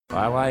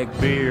I like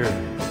beer.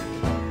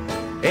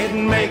 It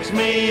makes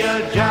me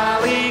a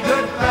jolly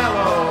good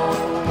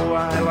fellow.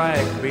 I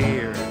like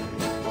beer.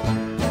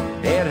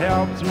 It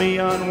helps me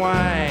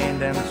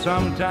unwind, and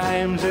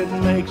sometimes it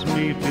makes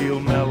me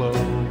feel mellow.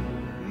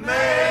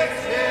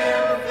 Makes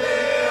him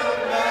feel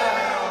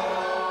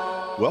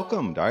mellow.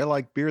 Welcome to I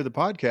Like Beer, the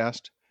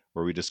podcast,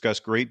 where we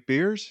discuss great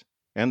beers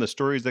and the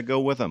stories that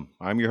go with them.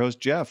 I'm your host,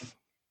 Jeff.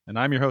 And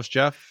I'm your host,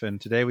 Jeff, and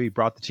today we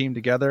brought the team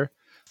together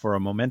for a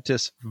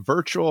momentous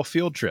virtual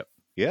field trip.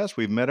 Yes,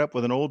 we've met up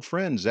with an old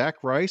friend,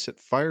 Zack Rice at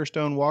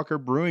Firestone Walker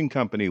Brewing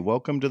Company.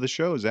 Welcome to the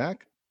show,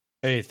 Zack.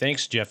 Hey,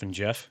 thanks, Jeff and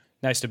Jeff.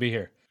 Nice to be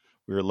here.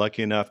 We were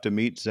lucky enough to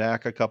meet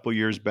Zack a couple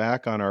years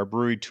back on our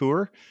brewery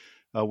tour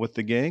with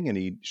the gang, and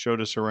he showed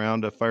us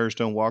around a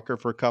Firestone Walker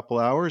for a couple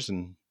hours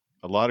and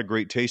a lot of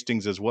great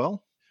tastings as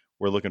well.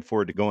 We're looking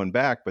forward to going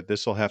back, but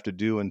this will have to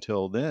do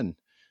until then.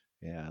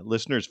 Yeah,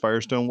 listeners,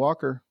 Firestone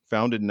Walker,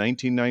 founded in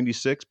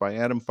 1996 by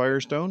Adam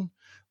Firestone,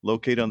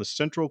 located on the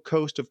central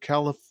coast of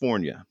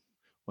California,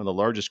 one of the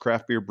largest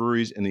craft beer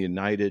breweries in the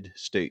United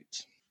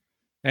States.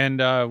 And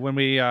when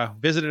we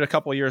visited a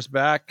couple of years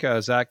back,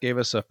 Zack gave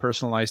us a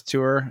personalized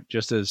tour,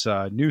 just as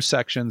new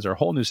sections or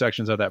whole new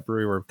sections of that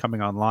brewery were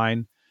coming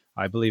online.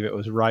 I believe it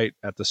was right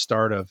at the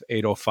start of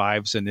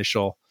 805's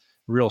initial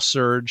real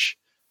surge.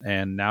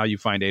 And now you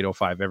find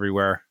 805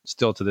 everywhere.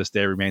 Still to this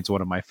day remains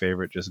one of my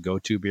favorite just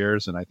go-to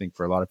beers. And I think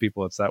for a lot of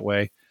people, it's that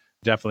way.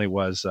 Definitely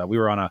was. We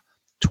were on a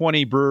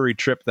 20 brewery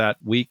trip that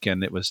week,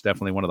 and it was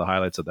definitely one of the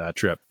highlights of that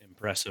trip.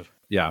 Impressive.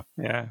 Yeah.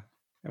 Yeah,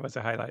 it was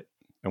a highlight.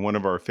 And one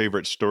of our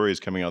favorite stories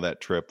coming out of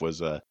that trip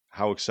was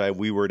how excited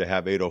we were to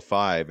have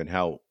 805 and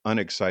how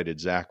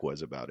unexcited Zack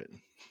was about it.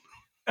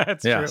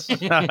 That's Yes. true.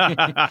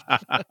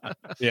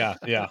 Yeah.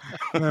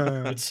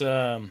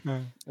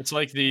 It's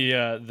like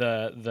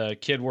the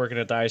kid working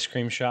at the ice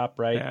cream shop,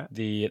 right?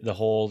 Yeah. The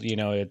whole,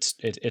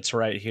 it's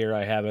right here.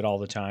 I have it all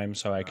the time,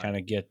 so I kind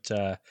of get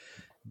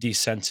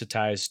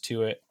desensitized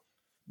to it.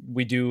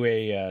 We do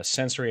a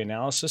sensory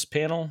analysis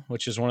panel,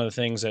 which is one of the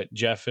things that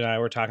Jeff and I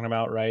were talking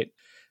about, right?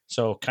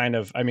 So kind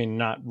of, I mean,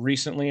 not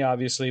recently,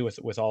 obviously,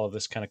 with all of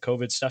this kind of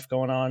COVID stuff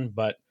going on,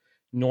 but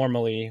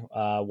normally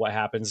what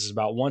happens is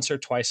about once or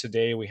twice a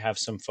day, we have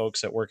some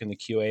folks that work in the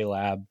QA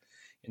lab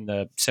in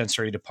the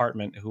sensory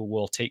department who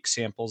will take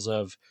samples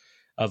of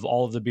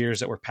all of the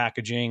beers that we're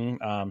packaging,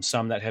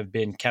 some that have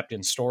been kept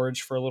in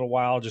storage for a little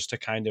while, just to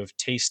kind of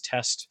taste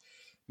test,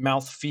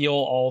 mouth feel,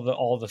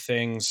 all the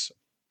things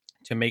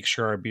to make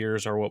sure our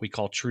beers are what we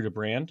call true to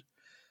brand.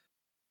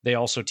 They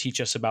also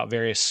teach us about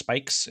various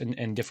spikes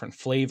and different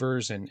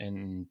flavors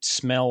and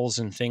smells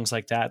and things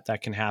like that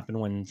can happen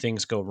when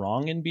things go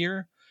wrong in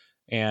beer.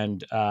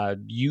 And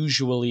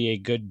usually a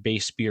good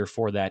base beer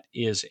for that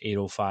is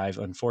 805,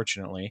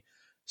 unfortunately.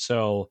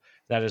 So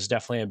that is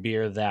definitely a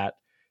beer that,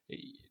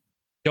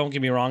 don't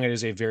get me wrong, it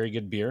is a very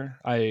good beer.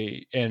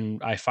 I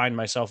find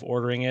myself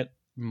ordering it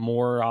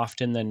more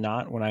often than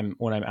not when I'm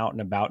out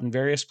and about in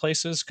various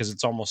places, because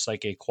it's almost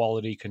like a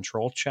quality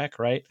control check,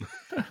 right?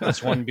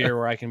 That's one beer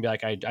where I can be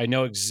like, I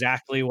know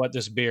exactly what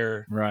this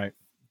beer Right.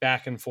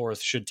 back and forth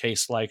should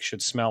taste like,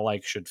 should smell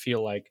like, should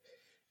feel like,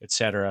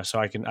 etc. So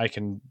I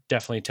can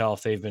definitely tell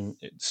if they've been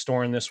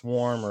storing this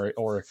warm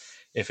or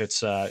if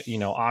it's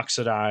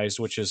oxidized,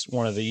 which is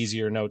one of the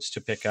easier notes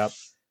to pick up.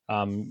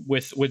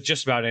 With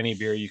just about any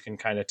beer, you can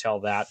kind of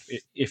tell that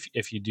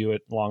if you do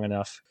it long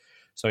enough.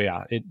 So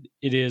yeah,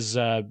 it is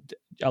a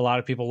lot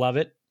of people love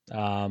it,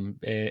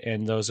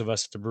 and those of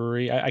us at the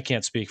brewery, I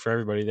can't speak for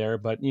everybody there,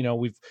 but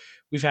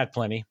we've had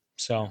plenty,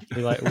 so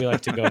we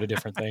like to go to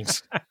different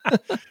things.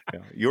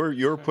 Yeah,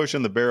 you're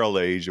pushing the barrel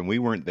age, and we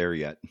weren't there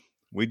yet.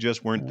 We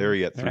just weren't there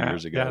yet 3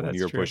 years ago when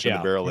you were pushing the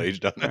barrel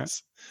aged on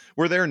us.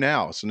 We're there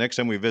now, so next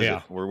time we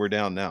visit, we're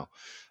down now.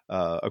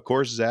 Of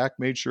course, Zack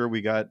made sure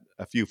we got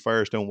a few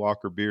Firestone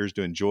Walker beers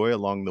to enjoy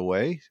along the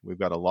way. We've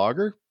got a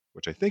lager,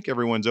 which I think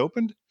everyone's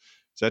opened.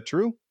 Is that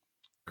true?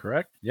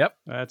 Correct. Yep.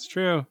 That's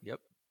true. Yep.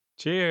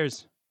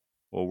 Cheers.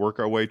 We'll work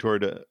our way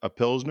toward a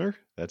Pilsner.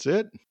 That's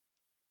it.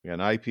 We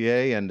got an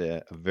IPA and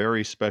a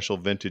very special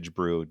vintage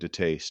brew to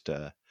taste.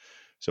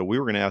 So we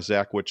were going to ask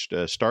Zack which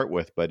to start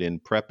with, but in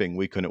prepping,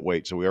 we couldn't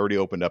wait. So we already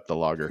opened up the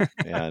lager,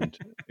 and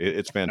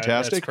it's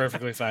fantastic. That's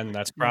perfectly fine.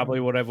 That's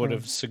probably what I would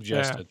have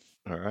suggested.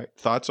 Yeah. All right.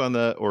 Thoughts on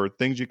or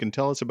things you can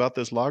tell us about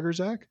this lager,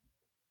 Zack?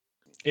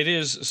 It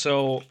is.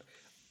 So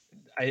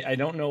I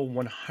don't know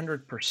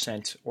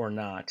 100% or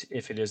not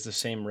if it is the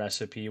same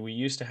recipe. We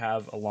used to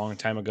have a long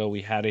time ago,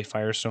 we had a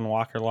Firestone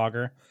Walker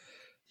lager.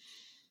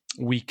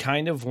 We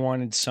kind of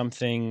wanted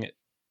something,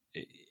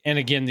 and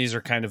again, these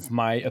are kind of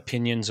my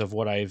opinions of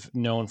what I've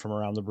known from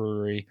around the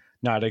brewery,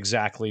 not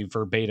exactly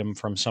verbatim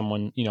from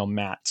someone,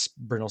 Matt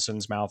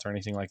Brindleson's mouth or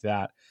anything like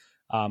that.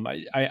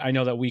 I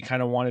know that we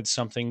kind of wanted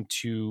something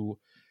to,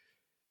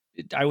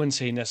 I wouldn't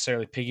say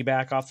necessarily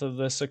piggyback off of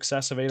the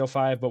success of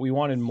 805, but we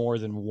wanted more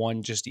than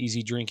one just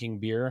easy drinking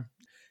beer.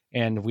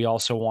 And we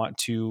also want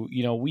to,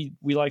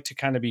 we like to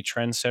kind of be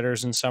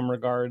trendsetters in some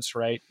regards,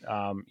 right?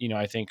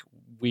 I think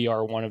we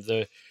are one of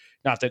the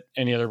not that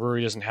any other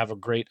brewery doesn't have a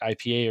great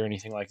IPA or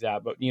anything like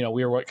that, but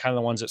we were kind of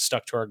the ones that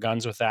stuck to our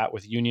guns with that,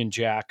 with Union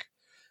Jack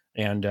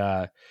and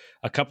a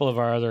couple of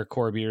our other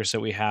core beers that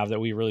we have that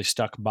we really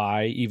stuck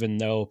by, even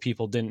though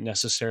people didn't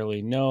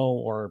necessarily know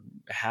or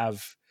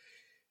have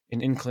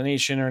an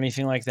inclination or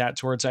anything like that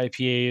towards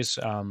IPAs.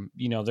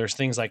 There's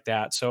things like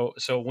that. So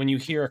when you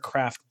hear a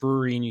craft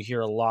brewery and you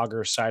hear a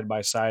lager side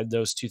by side,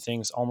 those two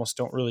things almost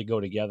don't really go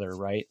together,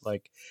 right?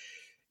 Like,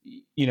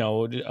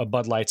 a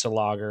Bud Light's a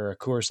lager, a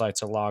Coors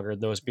Light's a lager.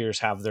 Those beers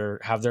have their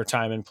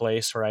time and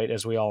place, right?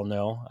 As we all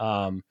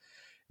know.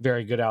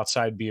 Very good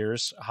outside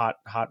beers, hot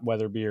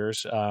weather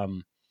beers.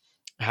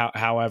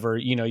 However,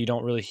 you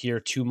don't really hear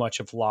too much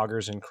of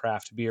lagers in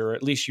craft beer, or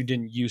at least you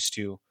didn't used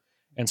to.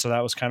 And so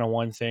that was kind of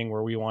one thing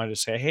where we wanted to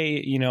say,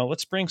 hey,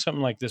 let's bring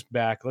something like this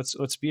back.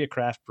 Let's be a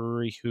craft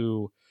brewery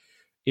who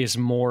is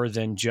more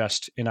than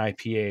just an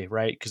IPA,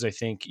 right? Because I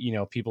think,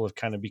 people have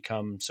kind of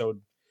become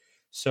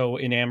so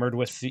enamored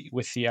with the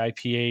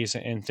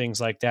IPAs and things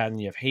like that. And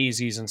you have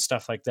hazies and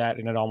stuff like that.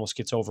 And it almost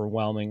gets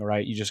overwhelming,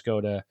 right? You just go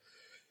to,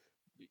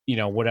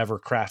 whatever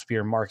craft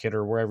beer market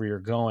or wherever you're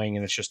going,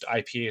 and it's just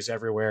IPAs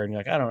everywhere. And you're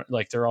like, I don't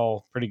like, they're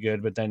all pretty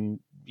good. But then,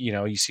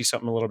 you see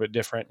something a little bit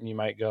different and you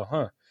might go,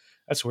 huh,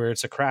 that's weird.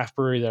 It's a craft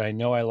brewery that I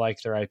know I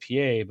like their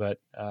IPA, but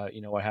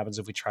what happens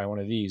if we try one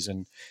of these?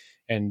 And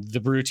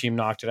the brew team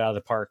knocked it out of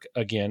the park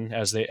again,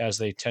 as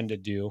they tend to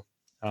do.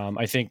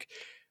 I think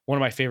one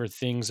of my favorite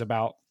things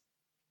about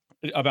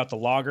the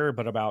lager,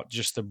 but about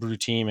just the brew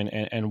team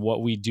and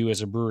what we do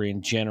as a brewery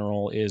in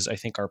general is, I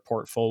think our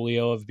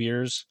portfolio of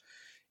beers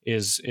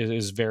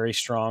is very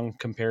strong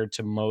compared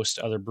to most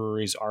other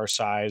breweries our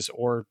size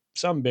or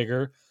some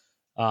bigger.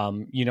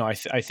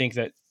 I think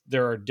that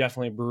there are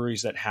definitely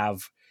breweries that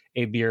have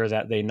a beer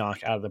that they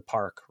knock out of the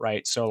park,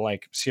 right? So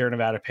like Sierra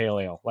Nevada Pale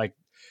Ale, like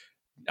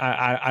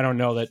I don't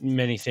know that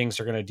many things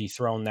are going to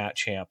dethrone that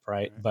champ,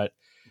 right? But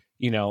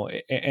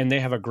and they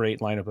have a great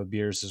lineup of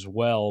beers as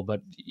well.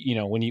 But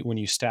when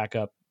you stack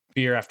up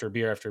beer after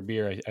beer after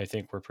beer, I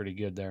think we're pretty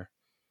good there.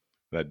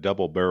 That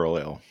double barrel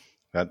ale.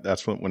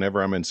 That's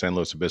whenever I'm in San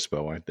Luis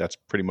Obispo, that's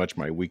pretty much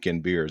my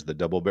weekend beer is the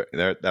double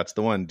barrel. That's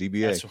the one,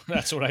 DBA.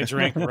 That's what I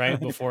drank right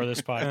before this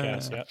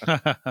podcast.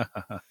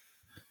 Yeah.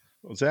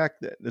 Well, Zach,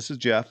 this is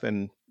Jeff,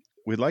 and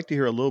we'd like to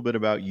hear a little bit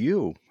about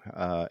you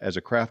as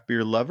a craft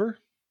beer lover.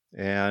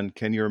 And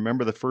can you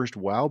remember the first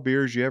wow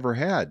beers you ever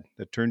had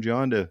that turned you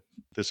on to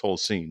this whole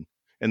scene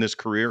and this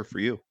career for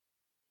you?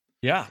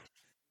 Yeah,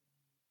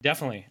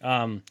 definitely.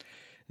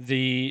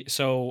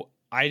 So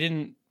I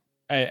didn't,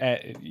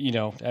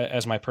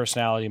 as my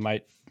personality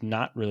might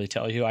not really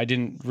tell you, I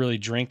didn't really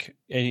drink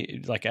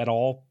at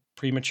all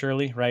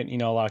prematurely, right?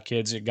 A lot of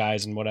kids,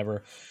 guys and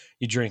whatever,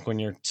 you drink when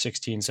you're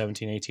 16,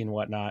 17, 18,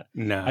 whatnot.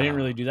 No, I didn't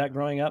really do that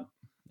growing up.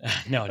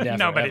 No, never.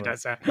 Nobody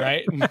does that.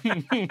 Right?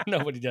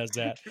 Nobody does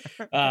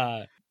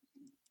that.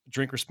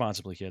 Drink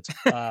responsibly, kids.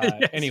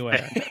 Yes.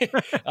 Anyway,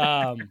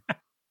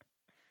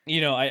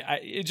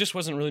 it just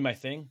wasn't really my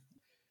thing.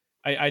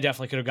 I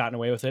definitely could have gotten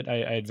away with it.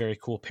 I had very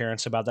cool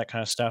parents about that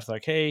kind of stuff.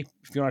 Like, hey,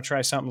 if you want to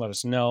try something, let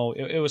us know.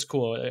 It was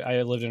cool.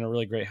 I lived in a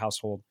really great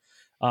household.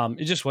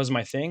 It just wasn't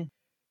my thing.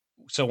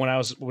 So when I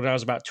was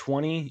about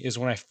 20 is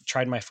when I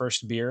tried my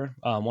first beer.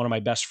 One of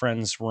my best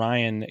friends,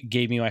 Ryan,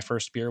 gave me my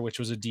first beer, which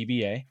was a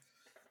DBA,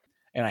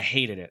 and I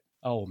hated it.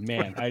 Oh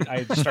man,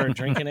 I started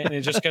drinking it, and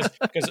it just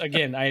because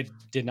again, I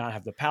did not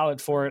have the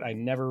palate for it. I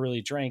never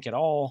really drank at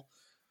all,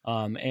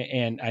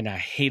 and I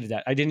hated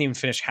that. I didn't even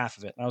finish half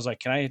of it. And I was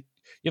like, you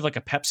have like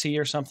a Pepsi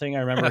or something?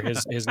 I remember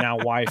his now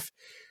wife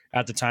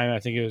at the time, I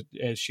think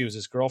she was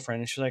his girlfriend,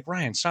 and she's like,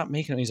 Ryan, stop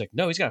making it. And he's like,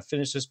 no, he's got to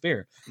finish this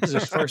beer. This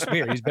is his first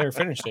beer. He's better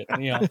finish it.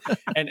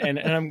 And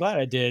I'm glad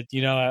I did.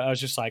 I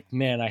was just like,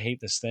 man, I hate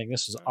this thing.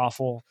 This is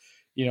awful.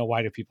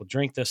 Why do people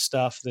drink this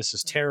stuff? This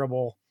is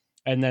terrible.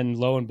 And then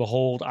lo and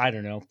behold, I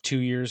don't know, a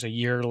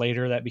year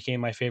later, that became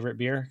my favorite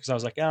beer because I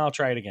was like, I'll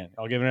try it again.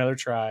 I'll give it another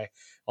try.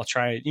 I'll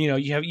try it. You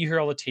hear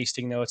all the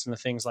tasting notes and the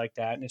things like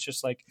that. And it's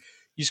just like,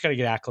 you just got to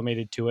get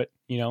acclimated to it.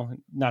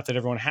 Not that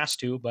everyone has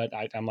to, but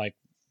I'm like,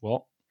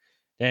 well,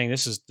 dang,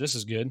 this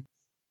is good.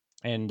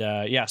 And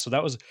so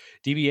that was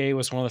DBA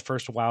was one of the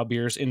first wow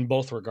beers in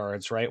both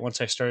regards, right?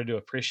 Once I started to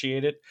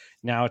appreciate it,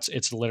 now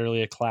it's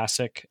literally a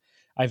classic.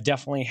 I've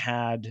definitely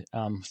had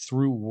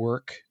through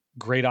work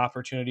great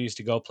opportunities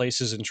to go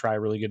places and try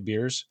really good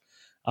beers,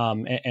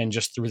 and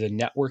just through the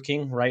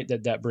networking, right?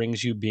 That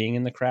brings you being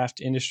in the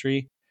craft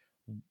industry.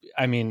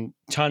 I mean,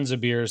 tons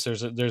of beers.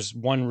 There's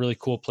one really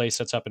cool place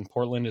that's up in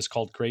Portland. It's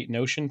called Great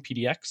Notion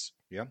PDX.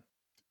 Yeah.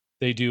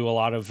 They do a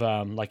lot of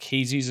like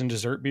hazies and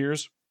dessert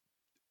beers.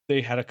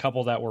 They had a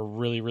couple that were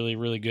really, really,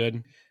 really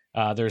good.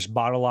 There's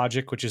Bottle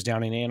Logic, which is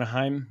down in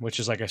Anaheim, which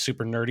is like a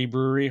super nerdy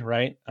brewery,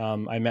 right?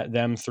 I met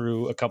them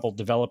through a couple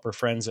developer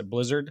friends at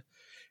Blizzard,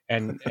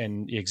 and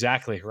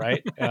exactly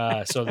right.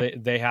 So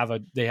they have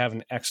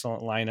an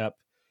excellent lineup.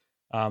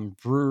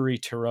 Brewery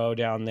Tarot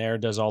down there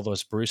does all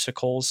those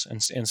brewsicles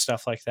and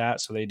stuff like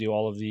that. So they do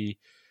all of the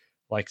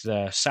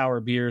sour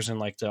beers and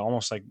like the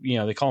almost like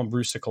they call them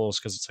brewsicles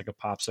because it's like a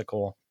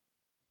popsicle.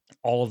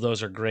 all of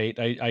those are great.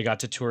 I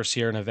got to tour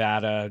Sierra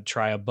Nevada,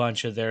 try a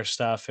bunch of their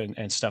stuff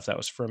and stuff that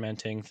was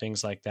fermenting,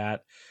 things like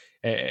that.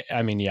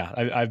 I mean, yeah,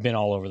 I've been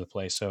all over the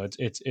place, so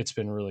it's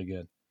been really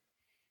good.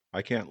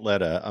 I can't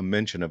let a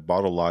mention of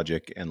Bottle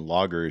Logic and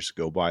lagers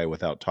go by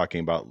without talking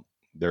about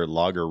their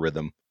lager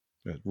rhythm.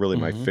 Really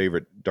my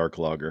favorite dark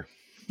lager.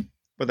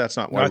 But that's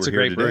not why That's we're a here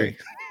great today. brewery.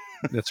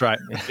 That's right.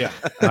 Yeah,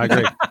 I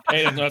agree.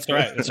 Hey, no, that's all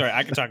right. That's all right.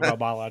 I can talk about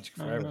biologic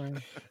forever.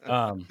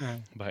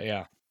 But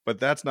yeah, But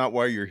that's not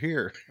why you're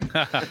here.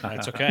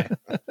 that's okay.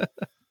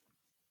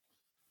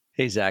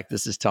 Hey, Zach,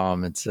 this is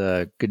Tom. It's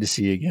good to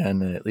see you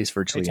again, at least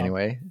virtually Tom.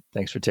 anyway.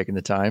 Thanks for taking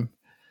the time.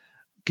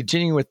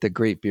 Continuing with the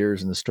great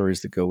beers and the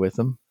stories that go with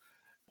them,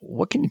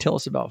 what can you tell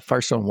us about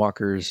Firestone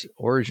Walker's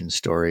origin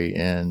story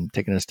and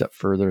taking a step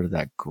further to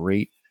that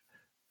great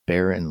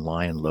bear and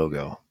lion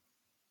logo?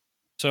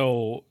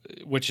 So,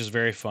 which is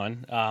very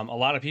fun. A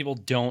lot of people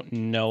don't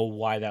know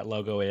why that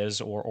logo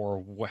is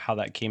or how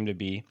that came to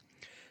be.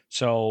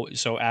 So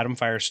Adam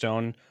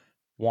Firestone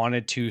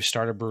wanted to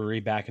start a brewery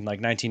back in like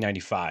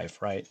 1995,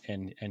 right?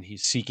 And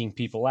he's seeking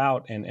people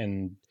out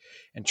and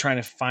trying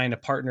to find a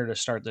partner to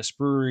start this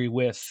brewery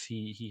with.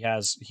 He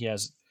has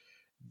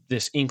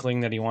this inkling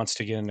that he wants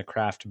to get into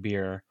craft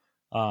beer.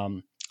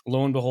 Lo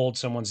and behold,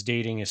 someone's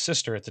dating his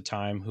sister at the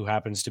time, who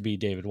happens to be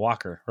David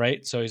Walker,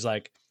 right? So he's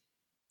like,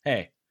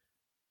 "Hey,"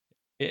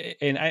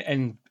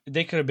 and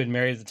they could have been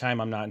married at the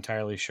time. I'm not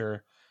entirely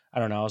sure. I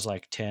don't know. I was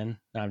like 10.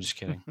 No, I'm just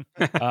kidding.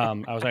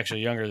 I was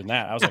actually younger than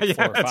that. I was like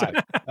 4 or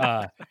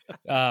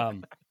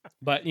 5.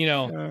 But you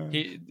know,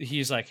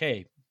 he's like,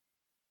 "Hey,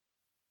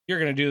 you're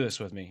going to do this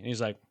with me." And he's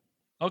like,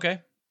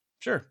 "Okay,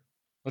 sure.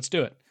 Let's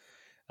do it."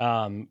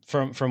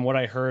 From what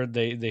I heard,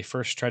 they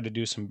first tried to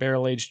do some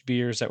barrel aged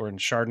beers that were in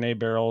Chardonnay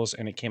barrels,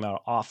 and it came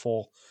out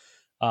awful.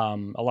 A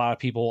lot of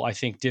people, I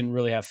think, didn't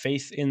really have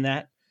faith in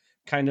that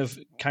kind of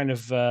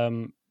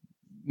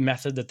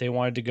method that they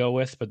wanted to go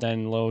with. But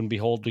then, lo and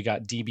behold, we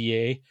got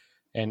DBA,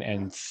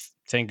 and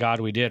thank God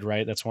we did.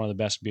 Right, that's one of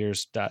the best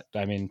beers that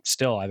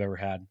still I've ever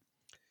had.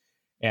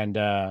 And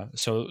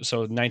so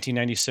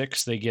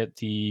 1996, they get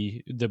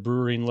the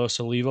brewery in Los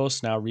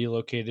Olivos, now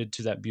relocated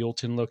to that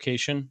Buellton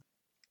location.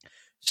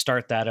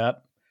 Start that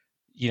up,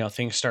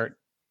 things start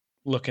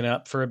looking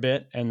up for a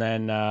bit. And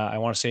then I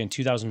want to say in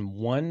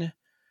 2001,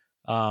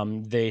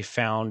 they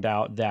found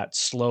out that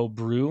Slow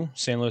Brew,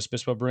 San Luis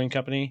Obispo Brewing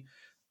Company,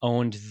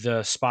 owned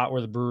the spot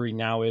where the brewery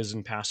now is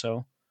in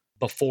Paso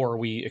before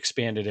we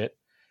expanded it.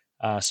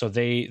 So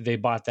they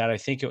bought that. I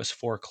think it was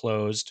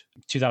foreclosed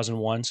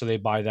 2001. So they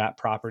buy that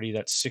property,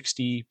 that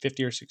 50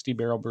 or 60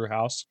 barrel brew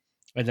house.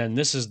 And then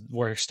this is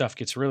where stuff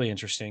gets really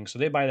interesting. So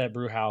they buy that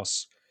brew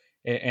house,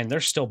 and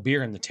there's still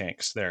beer in the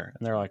tanks there.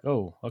 And they're like,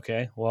 "Oh,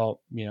 okay,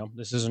 well,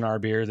 this isn't our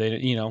beer."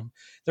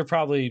 They're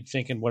probably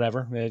thinking,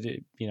 whatever,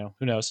 who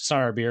knows? It's not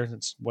our beer.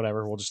 It's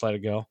whatever. We'll just let it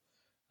go.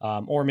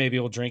 Or maybe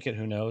we'll drink it.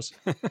 Who knows?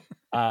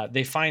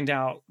 They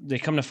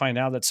come to find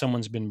out that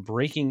someone's been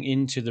breaking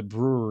into the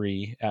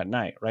brewery at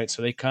night, right?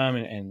 So they come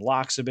and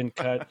locks have been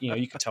cut.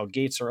 You can tell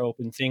gates are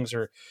open. Things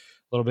are a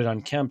little bit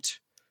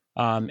unkempt.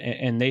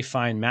 And they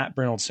find Matt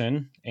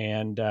Brynildson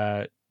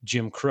and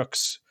Jim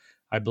Crooks,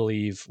 I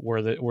believe,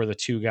 were the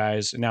two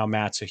guys. Now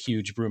Matt's a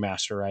huge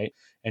brewmaster, right?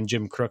 And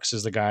Jim Crooks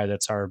is the guy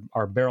that's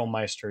our barrel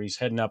meister. He's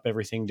heading up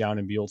everything down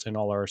in Buellton,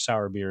 all our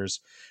sour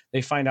beers.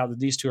 They find out that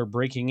these two are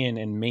breaking in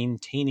and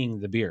maintaining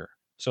the beer.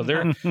 So they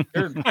don't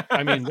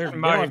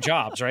have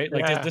jobs, right?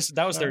 Like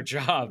that was their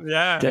job.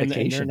 Yeah. And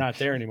they're not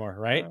there anymore,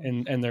 right?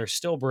 And they're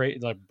still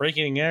breaking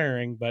and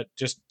entering, but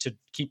just to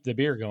keep the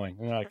beer going.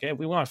 And they're like, "Hey,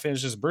 we want to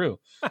finish this brew.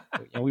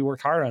 And we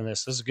worked hard on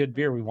this. This is good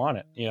beer. We want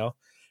it,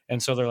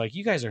 And so they're like,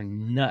 "You guys are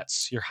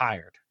nuts. You're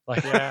hired.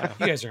 Like,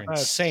 you guys are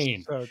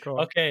insane. So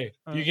cool. Okay,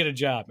 you get a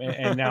job."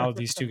 And now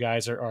these two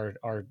guys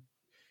are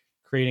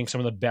creating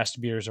some of the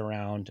best beers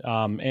around.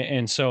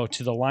 And so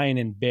to the lion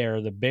and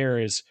bear, the bear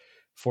is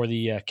for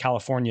the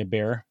California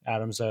bear.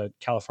 Adam's a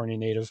California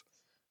native.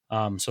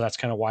 So that's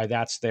kind of why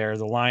that's there.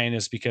 The lion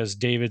is because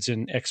David's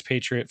an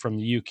expatriate from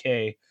the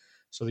UK.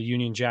 So the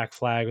Union Jack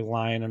flag with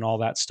lion and all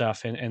that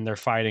stuff. And they're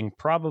fighting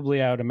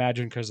probably, I would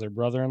imagine, because they're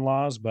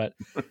brother-in-laws, but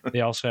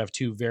they also have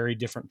two very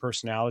different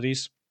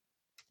personalities.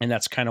 And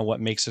that's kind of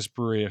what makes this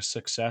brewery a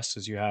success,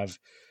 is you have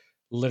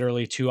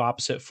literally two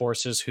opposite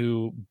forces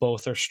who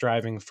both are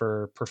striving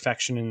for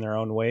perfection in their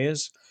own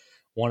ways.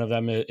 One of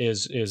them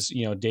is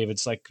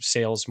David's like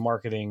sales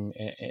marketing,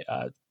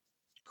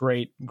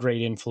 great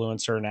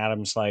influencer, and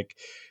Adam's like,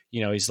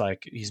 he's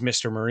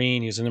Mr.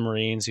 Marine. He's in the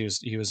Marines. He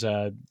was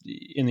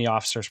in the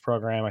officers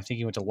program. I think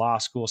he went to law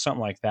school, something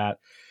like that.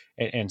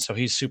 And so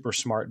he's super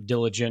smart,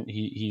 diligent.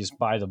 He's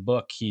by the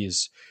book.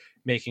 He's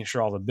making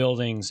sure all the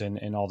buildings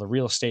and all the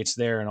real estate's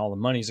there and all the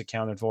money's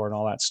accounted for and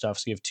all that stuff.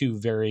 So you have two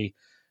very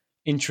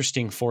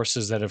interesting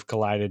forces that have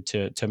collided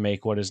to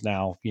make what is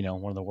now,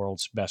 one of the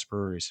world's best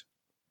breweries.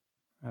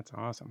 That's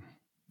awesome.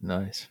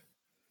 Nice.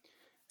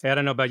 Hey, I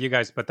don't know about you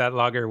guys, but that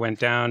lager went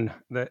down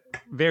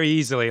very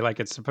easily,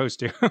 like it's supposed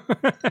to.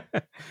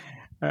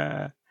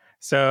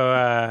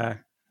 So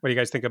what do you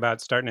guys think about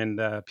starting in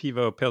the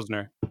Pivo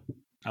Pilsner?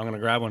 I'm going to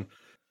grab one.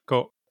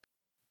 Cool.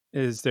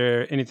 Is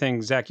there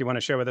anything, Zach, you want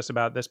to share with us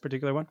about this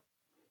particular one?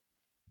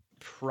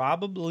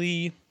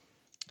 Probably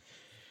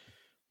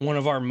one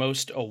of our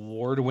most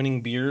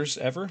award-winning beers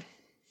ever.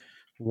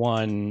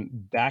 Won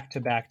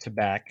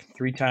back-to-back-to-back,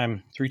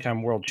 three-time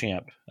world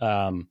champ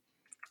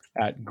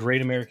at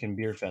Great American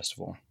Beer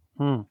Festival,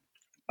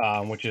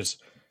 which is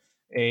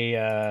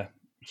a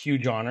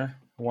huge honor.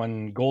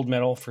 Won gold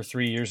medal for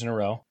 3 years in a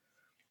row.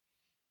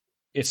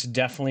 It's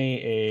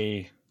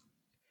definitely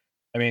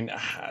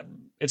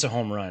it's a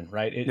home run,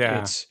 right? It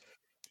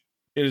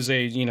is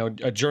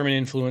a German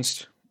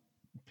influenced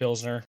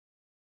Pilsner.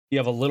 You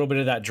have a little bit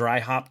of that dry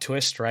hop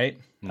twist, right?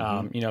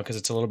 Because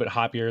it's a little bit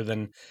hoppier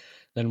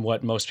than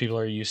what most people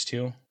are used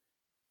to.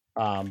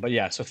 But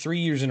yeah, so 3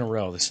 years in a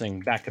row, this thing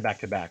back to back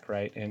to back,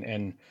 right?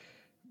 And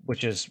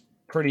which is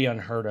pretty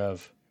unheard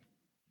of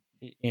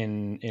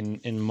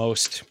in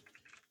most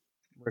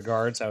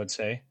regards, I would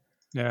say.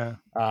 Yeah.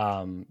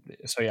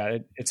 So yeah,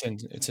 it's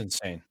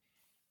insane.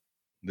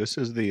 This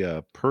is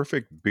the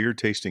perfect beer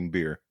tasting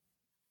beer.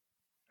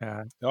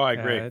 Yeah. Oh, I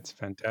agree. It's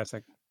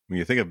fantastic. When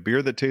you think of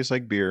beer that tastes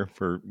like beer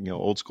for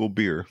old school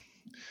beer,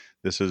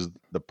 this is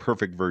the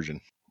perfect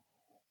version.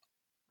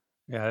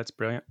 Yeah, that's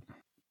brilliant.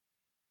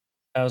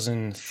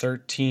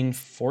 2013,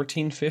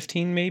 14,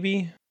 15,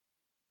 maybe.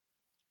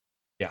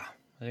 Yeah,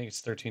 I think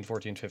it's 13,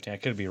 14, 15. I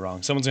could be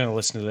wrong. Someone's going to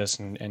listen to this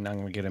and I'm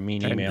going to get a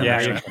mean email.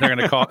 Yeah, they're going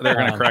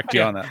to correct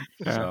you on that.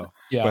 Yeah. So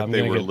yeah, But I'm they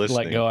going were to let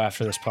listening. go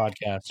after this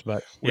podcast.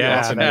 But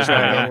Yeah,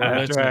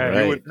 that's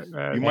right.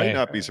 You might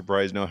not be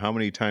surprised now how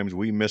many times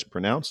we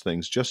mispronounce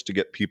things just to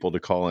get people to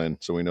call in,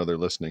 so we know they're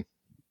listening.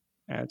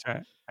 That's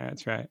right.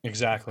 That's right.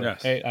 Exactly.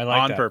 yes, Hey, I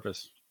like on that.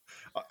 purpose.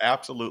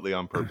 Absolutely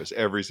on purpose,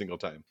 every single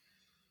time.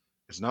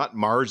 It's not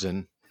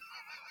Marzen.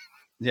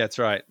 Yeah, that's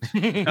right.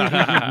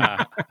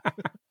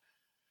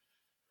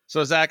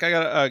 So, Zach, I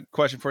got a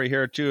question for you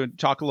here, too.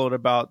 Talk a little bit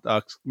about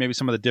maybe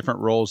some of the different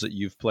roles that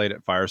you've played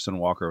at Firestone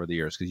Walker over the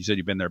years, because you said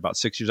you've been there about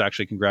 6 years.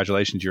 Actually,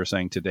 congratulations. You were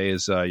saying today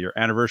is your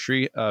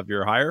anniversary of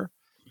your hire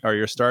or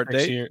your start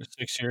date.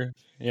 6 year.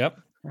 Yep.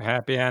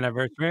 Happy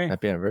anniversary.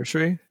 Happy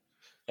anniversary.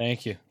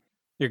 Thank you.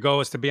 Your goal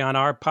was to be on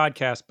our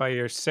podcast by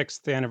your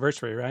 6th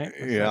anniversary, right?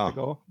 Was that Yeah. the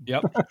goal?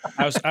 Yep.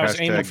 I was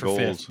aiming for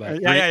goals. 5th.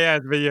 But Yeah.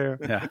 It's for you.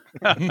 Yeah.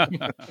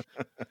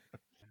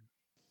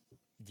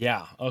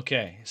 yeah.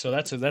 Okay. So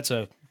that's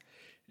a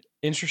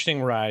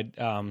interesting ride.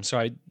 So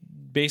I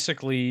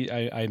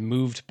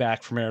moved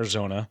back from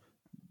Arizona,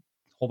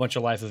 whole bunch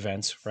of life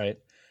events, right?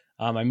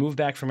 I moved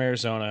back from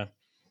Arizona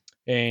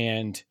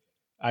and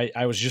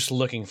I was just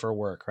looking for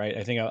work, right?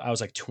 I think I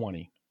was like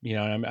 20,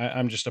 and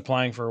I'm just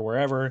applying for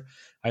wherever.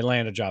 I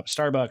land a job at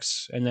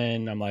Starbucks and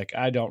then I'm like,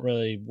 I don't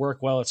really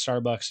work well at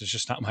Starbucks. It's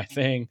just not my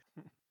thing.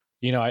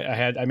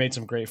 I made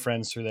some great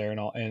friends through there and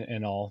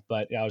all,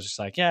 but I was just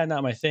like, yeah,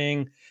 not my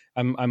thing.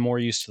 I'm more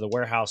used to the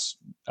warehouse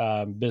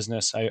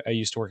business. I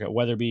used to work at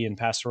Weatherby in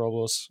Paso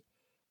Robles,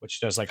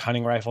 which does like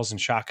hunting rifles and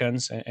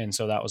shotguns. And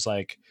so that was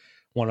like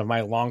one of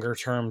my longer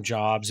term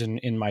jobs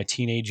in my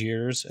teenage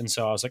years. And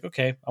so I was like,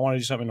 okay, I want to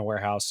do something in a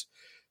warehouse.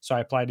 So I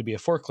applied to be a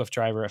forklift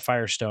driver at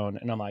Firestone.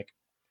 And I'm like,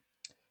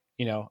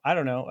 I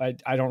don't know.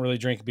 I don't really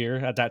drink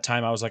beer. At that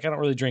time, I was like, I don't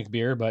really drink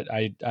beer, but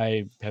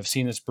I have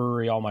seen this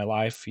brewery all my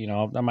life.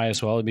 I might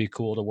as well. It'd be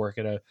cool to work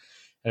at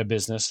a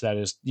business that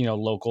is,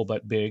 local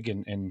but big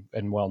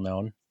and well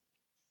known.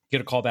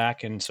 Get a call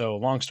back, and so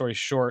long story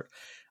short,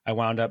 I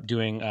wound up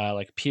doing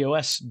like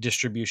POS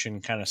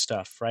distribution kind of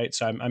stuff, right?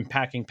 So I'm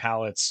packing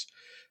pallets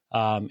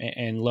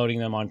and loading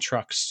them on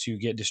trucks to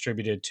get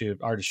distributed to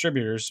our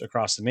distributors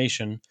across the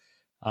nation,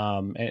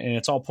 and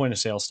it's all point of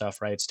sale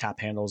stuff, right? It's tap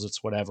handles,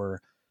 it's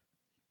whatever.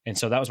 And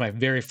so that was my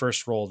very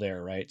first role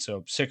there, right?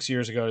 So 6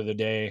 years ago to the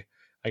day,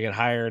 I get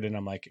hired and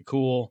I'm like,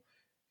 cool.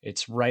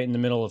 It's right in the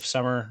middle of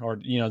summer or,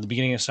 the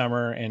beginning of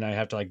summer. And I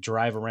have to like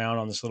drive around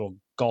on this little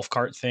golf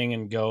cart thing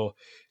and go,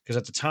 because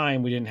at the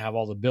time we didn't have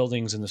all the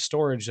buildings and the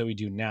storage that we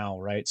do now,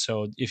 right?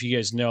 So if you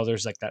guys know,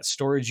 there's like that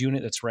storage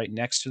unit that's right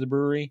next to the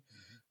brewery.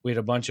 We had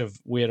a bunch of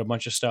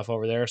stuff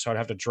over there. So I'd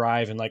have to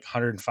drive in like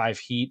 105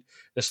 heat,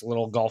 this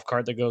little golf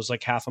cart that goes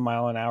like half a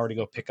mile an hour to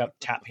go pick up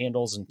tap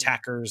handles and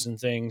tackers and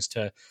things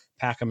to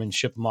pack them and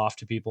ship them off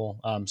to people.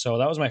 So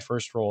that was my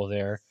first role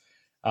there.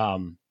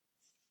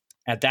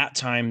 At that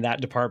time, that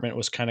department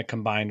was kind of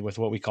combined with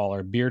what we call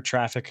our beer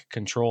traffic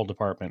control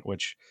department,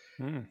 which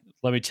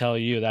let me tell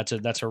you,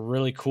 that's a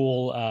really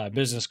cool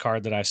business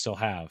card that I still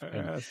have.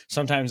 And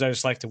sometimes I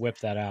just like to whip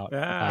that out.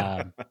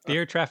 Yeah.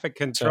 Beer traffic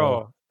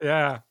control.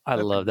 Yeah. I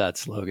love that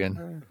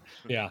slogan.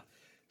 Yeah.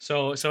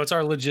 So it's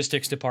our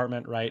logistics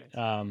department, right?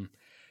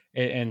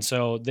 And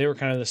so they were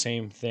kind of the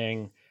same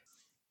thing.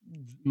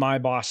 My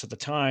boss at the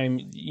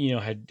time,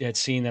 had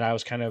seen that I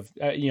was kind of,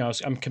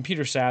 I'm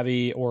computer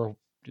savvy, or,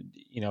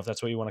 if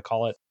that's what you want to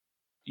call it.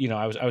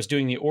 I was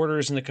doing the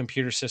orders in the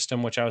computer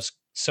system, which I was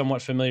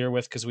somewhat familiar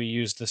with because we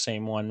used the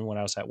same one when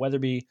I was at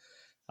Weatherby.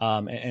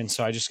 And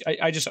so I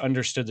just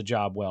understood the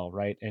job well.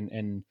 Right.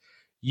 And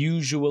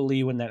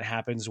usually when that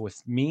happens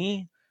with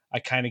me, I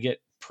kind of get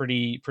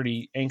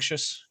pretty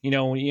anxious,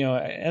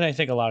 and I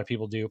think a lot of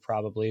people do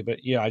probably, but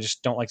I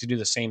just don't like to do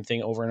the same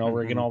thing over and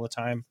over again all the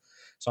time.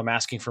 So I'm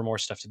asking for more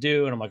stuff to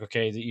do. And I'm like,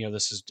 okay,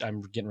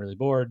 I'm getting really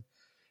bored.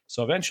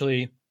 So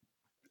eventually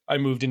I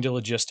moved into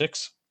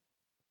logistics,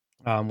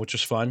 which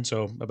was fun.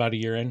 So about a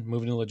year in,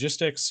 moving to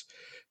logistics,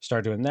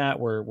 start doing that.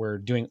 We're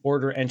doing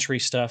order entry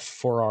stuff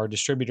for our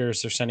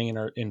distributors. They're sending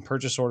in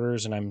purchase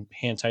orders, and I'm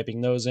hand typing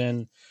those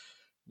in.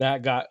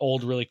 That got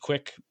old really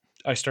quick.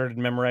 I started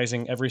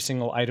memorizing every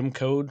single item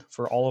code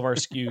for all of our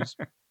SKUs,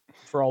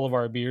 for all of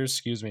our beers,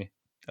 excuse me.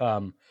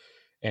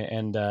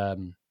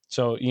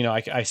 So,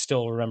 I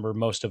still remember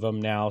most of them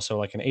now. So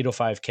like an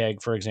 805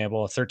 keg, for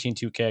example, a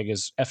 13.2 keg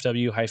is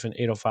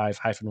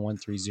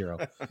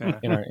FW-805-130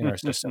 in our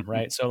system,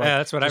 right? So like,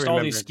 that's what I remember.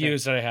 All these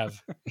SKUs that I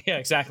have. Yeah,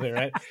 exactly,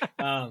 right?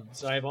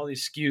 So I have all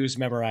these SKUs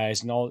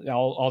memorized and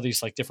all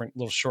these like different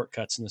little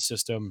shortcuts in the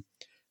system.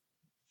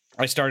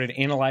 I started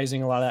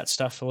analyzing a lot of that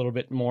stuff a little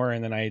bit more,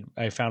 and then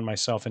I found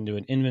myself into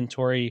an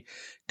inventory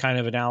kind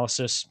of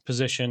analysis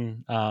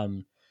position.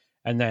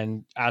 And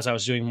then as I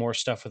was doing more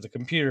stuff with the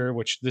computer,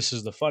 which this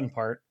is the fun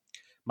part,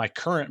 my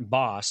current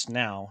boss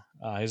now,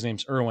 his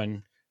name's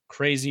Erwin,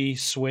 crazy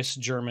Swiss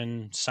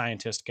German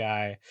scientist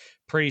guy.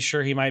 Pretty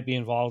sure he might be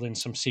involved in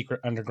some secret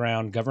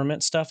underground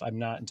government stuff. I'm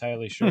not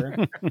entirely sure.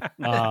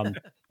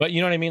 But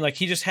you know what I mean? Like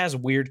he just has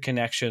weird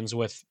connections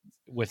with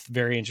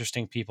very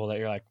interesting people that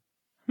you're like,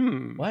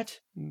 what?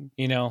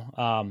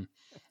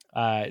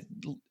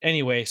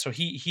 Anyway, so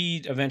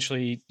he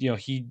eventually,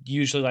 he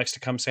usually likes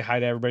to come say hi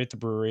to everybody at the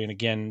brewery. And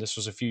again, this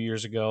was a few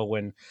years ago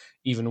when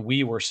even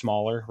we were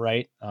smaller,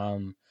 right?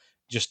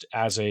 Just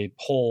as a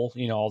whole,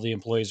 all the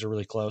employees are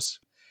really close.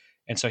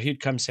 And so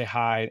he'd come say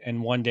hi.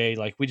 And one day,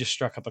 like we just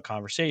struck up a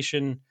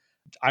conversation.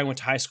 I went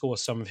to high school with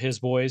some of his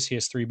boys. He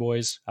has 3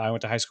 boys. I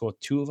went to high school with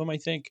 2 of them, I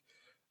think.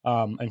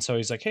 And so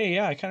he's like, hey,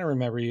 yeah, I kind of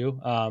remember you.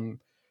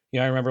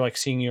 I remember like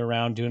seeing you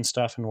around doing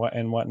stuff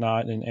and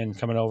whatnot and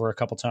coming over a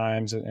couple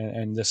times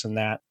and this and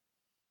that.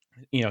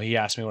 He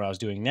asked me what I was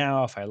doing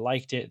now, if I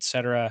liked it,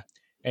 etc.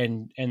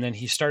 And then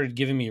he started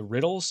giving me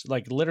riddles,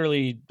 like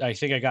literally, I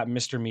think I got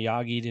Mr.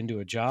 Miyagi'd into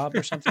a job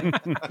or something.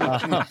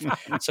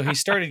 So he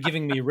started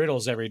giving me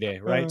riddles every day,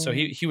 right? So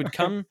he would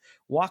come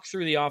walk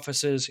through the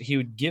offices. He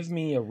would give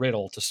me a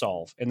riddle to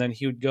solve. And then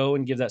he would go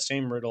and give that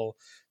same riddle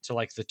to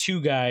like the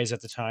 2 guys at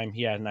the time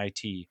he had in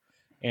IT.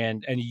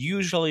 And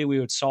usually we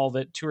would solve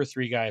it, 2 or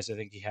 3 guys I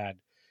think he had.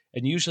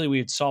 And usually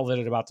we'd solve it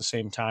at about the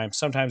same time.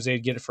 Sometimes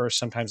they'd get it first.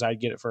 Sometimes I'd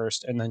get it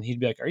first. And then he'd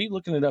be like, are you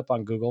looking it up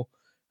on Google?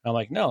 And I'm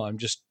like, no, I'm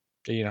just,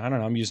 I don't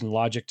know. I'm using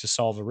logic to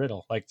solve a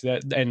riddle like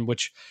that. And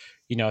which,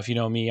 if you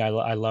know me,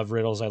 I love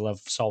riddles. I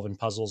love solving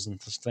puzzles and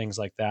things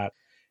like that.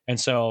 And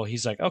so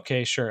he's like,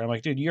 okay, sure. I'm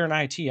like, dude, you're in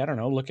IT. I don't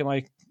know. Look at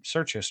my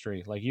search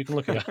history. Like you can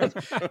look it up,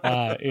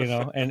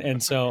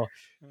 and so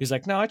he's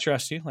like, no, I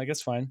trust you. Like,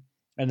 it's fine.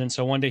 And then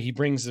so one day he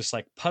brings this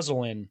like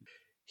puzzle in.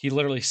 He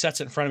literally sets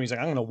it in front of me. He's like,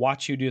 I'm going to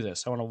watch you do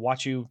this. I want to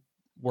watch you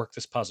work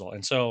this puzzle.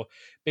 And so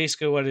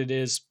basically what it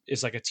is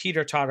like a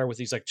teeter-totter with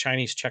these like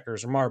Chinese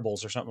checkers or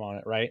marbles or something on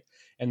it, right?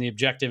 And the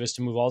objective is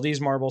to move all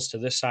these marbles to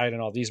this side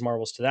and all these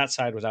marbles to that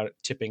side without it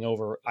tipping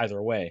over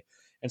either way.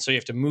 And so you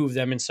have to move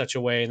them in such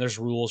a way, and there's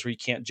rules where you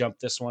can't jump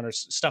this one or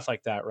stuff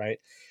like that, right?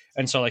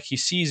 And so like he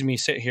sees me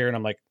sit here and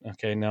I'm like,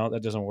 okay, no,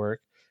 that doesn't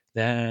work.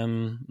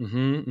 Then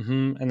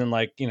and then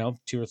like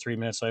 2 or 3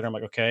 minutes later I'm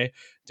like, okay,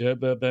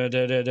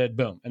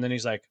 boom. And then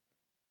he's like,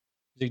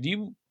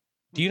 do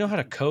you know how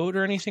to code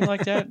or anything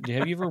like that?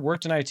 Have you ever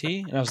worked in IT?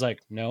 And I was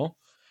like, no.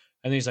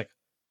 And then he's like,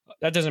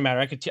 that doesn't matter.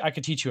 I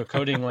could teach you a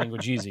coding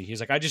language easy. He's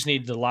like, I just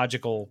need the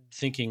logical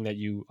thinking that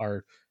you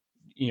are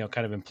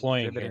kind of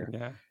employing here.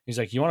 Yeah. He's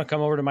like, you want to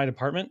come over to my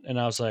department? And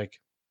I was like,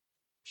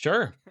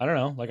 sure. I don't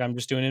know. Like I'm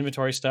just doing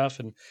inventory stuff.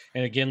 And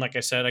again, like I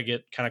said, I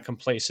get kind of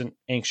complacent,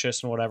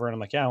 anxious and whatever. And I'm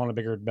like, yeah, I want a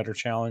bigger, better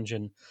challenge.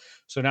 And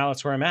so now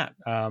that's where I'm at.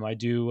 I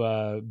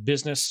do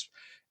business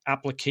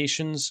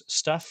applications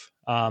stuff.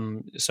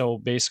 So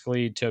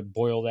basically to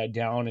boil that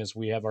down is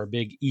we have our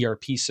big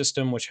ERP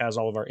system, which has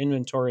all of our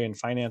inventory and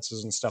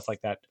finances and stuff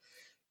like that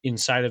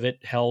inside of it,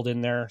 held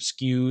in there,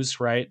 SKUs,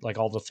 right? Like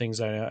all the things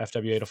that I know,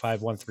 FW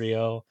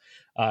 805-130.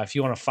 If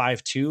you want a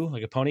 5.2,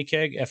 like a pony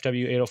keg,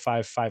 FW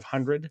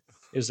 805-500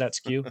 is that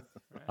SKU.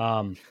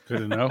 Good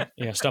to know.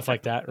 Yeah, stuff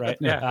like that, right?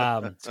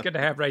 Yeah, it's good to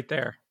have right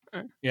there.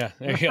 Yeah,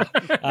 there you go.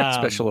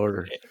 Special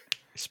order.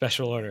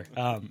 Special order.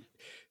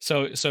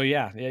 So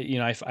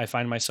yeah, I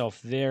find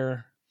myself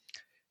there,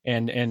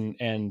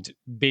 and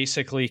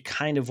basically,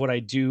 kind of what I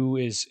do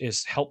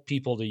is help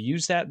people to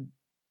use that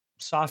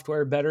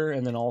software better,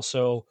 and then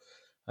also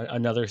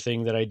another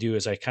thing that I do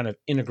is I kind of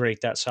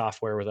integrate that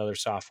software with other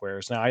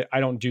softwares. Now, I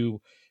don't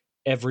do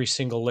every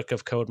single lick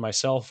of code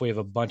myself. We have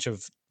a bunch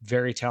of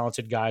very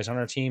talented guys on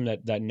our team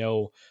that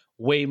know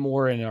way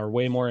more and are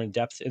way more in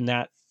depth in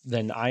that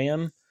than I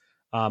am.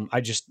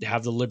 I just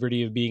have the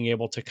liberty of being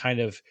able to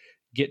kind of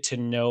get to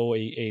know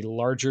a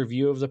larger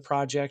view of the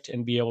project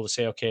and be able to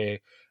say,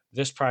 okay,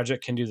 this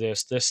project can do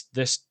this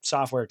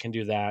software can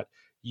do that.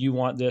 You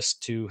want this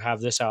to have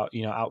this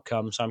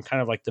outcome. So I'm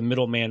kind of like the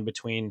middleman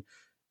between,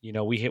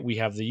 we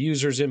have the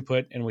user's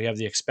input and we have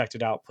the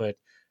expected output.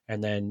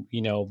 And then,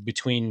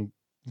 between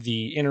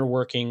the inner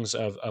workings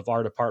of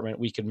our department.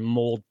 We can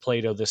mold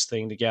Play-Doh this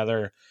thing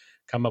together,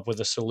 come up with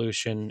a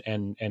solution.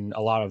 And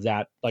a lot of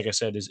that, like I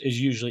said, is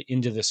usually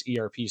into this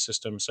ERP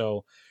system.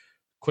 So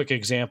quick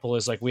example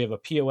is like we have a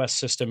POS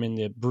system in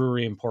the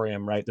brewery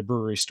emporium, right? The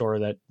brewery store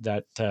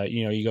that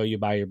you go, you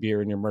buy your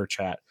beer and your merch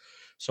at.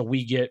 So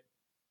we get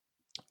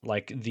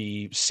like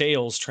the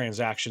sales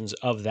transactions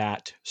of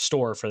that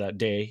store for that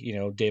day,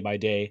 day by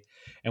day.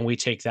 And we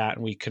take that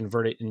and we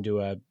convert it into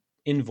a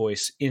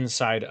invoice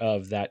inside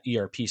of that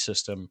ERP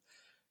system,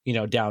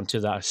 down to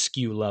the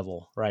SKU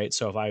level, right?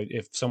 So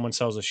if someone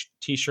sells a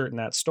t-shirt in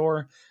that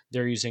store,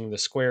 they're using the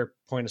Square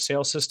point of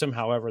sale system.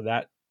 However,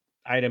 that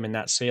item in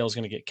that sale is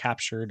going to get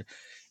captured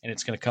and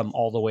it's going to come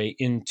all the way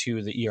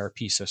into the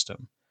ERP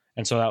system.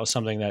 And so that was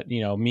something that,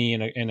 me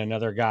and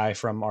another guy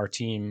from our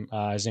team,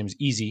 his name's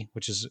Easy,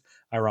 which is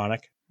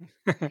ironic.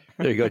 There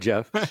you go,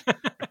 Jeff.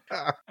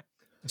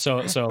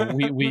 So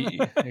we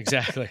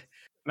exactly.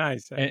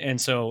 Nice. And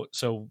so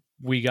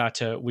we got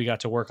to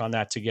work on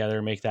that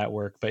together, make that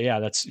work. But yeah,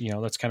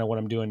 that's kind of what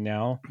I'm doing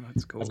now.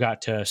 That's cool. I've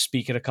got to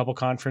speak at a couple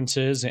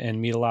conferences and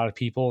meet a lot of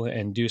people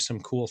and do some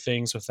cool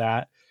things with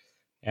that.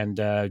 And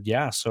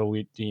so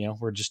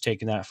we're just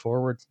taking that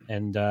forward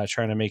and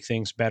trying to make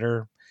things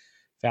better,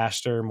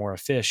 faster, more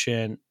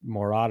efficient,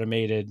 more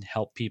automated,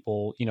 help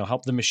people,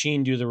 help the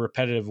machine do the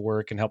repetitive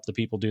work and help the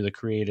people do the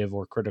creative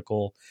or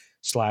critical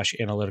 /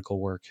 analytical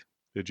work.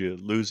 Did you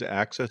lose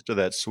access to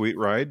that sweet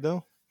ride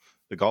though?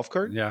 The golf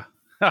cart? Yeah.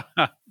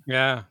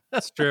 Yeah,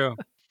 that's true.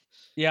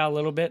 Yeah, a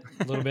little bit.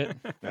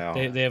 Wow.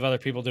 They have other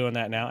people doing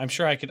that now. I'm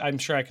sure I could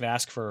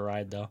ask for a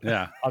ride though.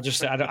 Yeah. I'll just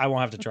say I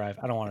won't have to drive.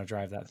 I don't want to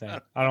drive that thing.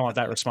 I don't want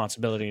that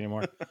responsibility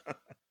anymore.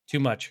 Too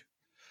much.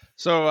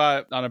 So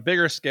on a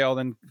bigger scale,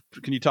 then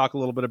can you talk a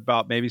little bit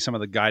about maybe some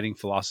of the guiding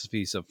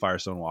philosophies of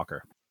Firestone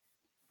Walker?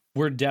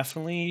 We're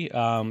definitely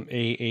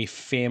a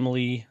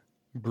family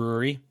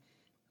brewery,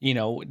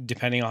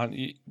 depending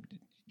on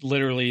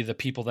literally the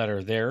people that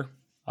are there.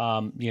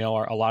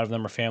 A lot of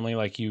them are family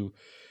like you.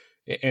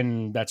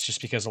 And that's just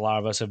because a lot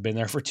of us have been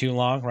there for too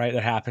long, right?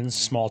 That happens,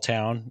 small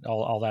town,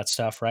 all that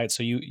stuff, right?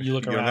 So you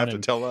look You don't around have to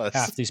and tell us.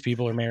 half these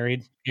people are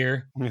married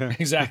here. Yeah.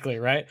 Exactly,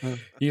 right?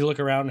 You look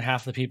around and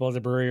half the people at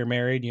the brewery are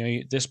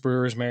married. This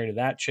brewer is married to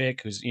that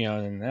chick who's,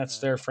 and that's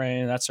their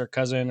friend, that's their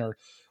cousin,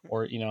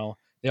 or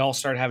they all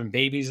started having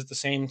babies at the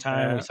same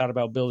time. Yeah. We thought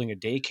about building a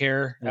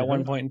daycare at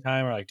one point in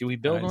time. We're like, do we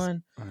build Nice.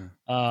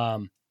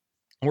 one?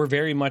 We're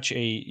very much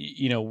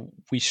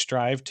we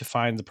strive to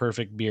find the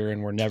perfect beer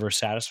and we're never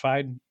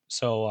satisfied.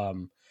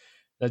 So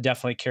that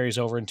definitely carries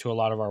over into a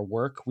lot of our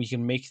work. We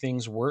can make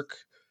things work,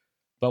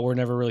 but we're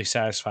never really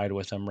satisfied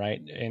with them,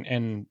 right?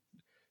 And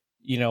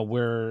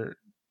we're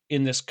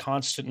in this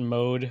constant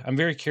mode. I'm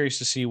very curious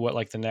to see what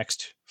like the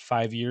next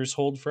 5 years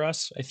hold for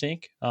us. I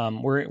think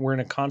we're in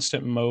a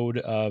constant mode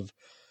of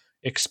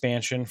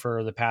expansion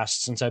for the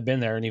past since I've been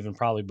there, and even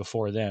probably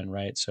before then,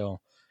 right? So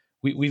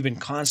we've been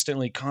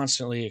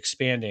constantly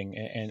expanding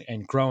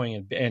and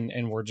growing,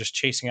 and we're just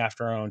chasing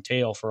after our own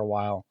tail for a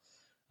while.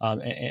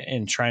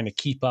 And trying to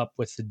keep up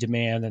with the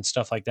demand and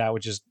stuff like that,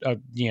 which is a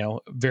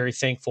very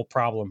thankful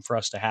problem for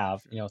us to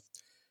have.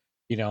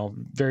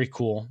 Very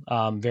cool.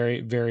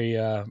 Very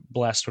very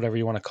blessed, whatever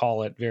you want to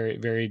call it. Very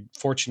very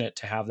fortunate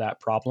to have that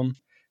problem.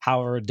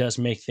 However, it does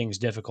make things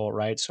difficult,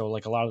 right? So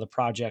like a lot of the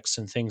projects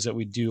and things that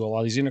we do, a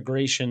lot of these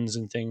integrations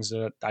and things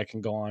that I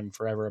can go on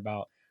forever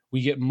about. We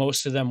get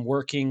most of them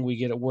working. We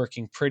get it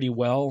working pretty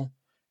well,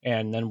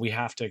 and then we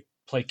have to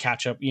play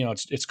catch up.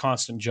 It's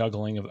constant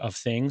juggling of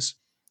things.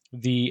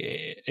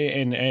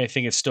 And I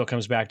think it still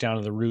comes back down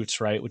to the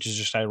roots, right? Which is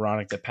just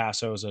ironic that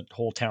Paso is a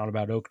whole town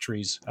about oak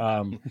trees.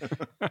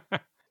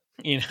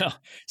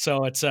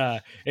 So it's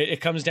it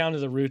comes down to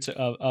the roots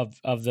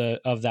of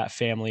that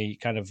family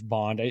kind of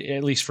bond,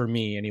 at least for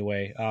me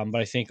anyway.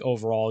 But I think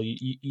overall,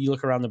 you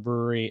look around the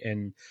brewery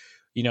and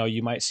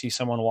you might see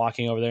someone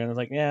walking over there and it's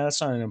like, yeah,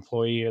 that's not an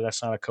employee or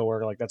that's not a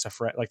coworker, like that's a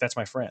friend, like that's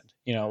my friend.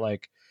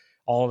 Like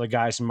all of the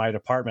guys in my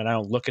department, I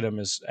don't look at them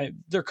as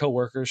they're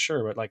coworkers,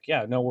 sure, but like,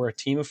 yeah, no, we're a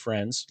team of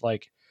friends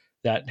like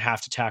that have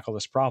to tackle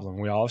this problem.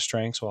 We all have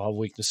strengths, we all have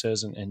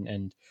weaknesses,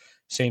 and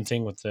same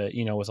thing with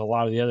with a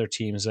lot of the other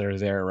teams that are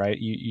there, right?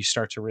 You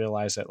start to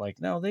realize that like,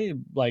 no, they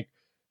like,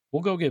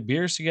 we'll go get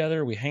beers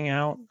together, we hang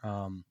out,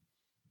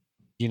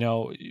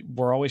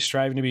 we're always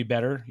striving to be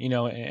better,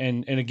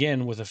 and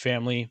again, with a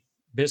family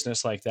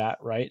business like that,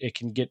 right? It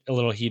can get a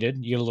little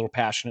heated, you get a little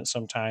passionate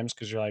sometimes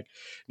because you're like,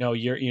 no,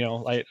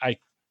 I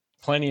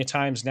plenty of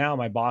times now,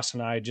 my boss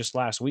and I just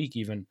last week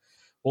even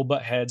we'll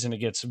butt heads and it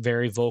gets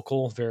very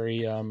vocal,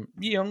 very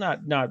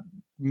not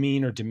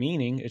mean or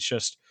demeaning. It's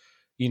just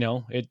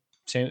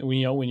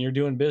when you're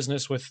doing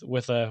business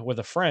with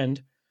a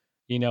friend,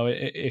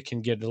 it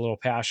can get a little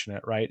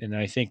passionate, right? And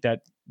I think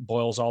that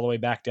boils all the way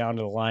back down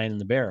to the lion and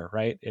the bear,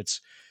 right?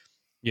 It's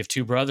you have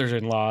two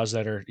brothers-in-laws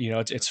that are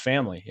it's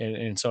family,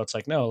 and so it's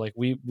like, no, like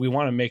we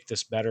want to make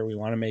this better, we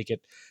want to make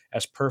it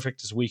as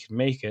perfect as we can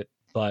make it,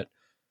 but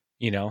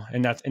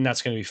and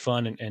that's going to be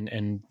fun,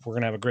 and we're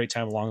going to have a great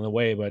time along the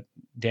way. But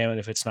damn it,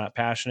 if it's not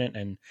passionate.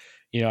 And,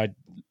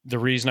 the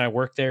reason I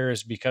work there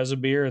is because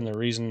of beer, and the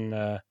reason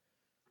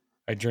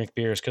I drink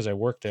beer is because I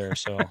work there.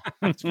 So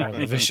it's kind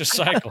of a vicious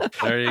cycle.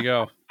 There you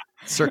go.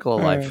 Circle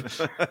of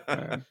life.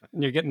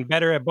 You're getting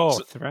better at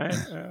both, right?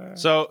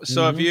 So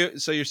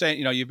you're saying,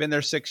 you've been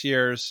there 6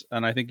 years,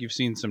 and I think you've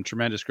seen some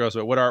tremendous growth.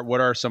 But what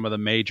are some of the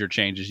major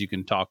changes you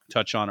can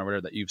touch on or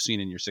whatever that you've seen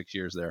in your 6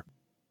 years there?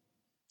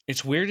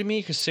 It's weird to me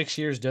because 6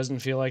 years doesn't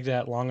feel like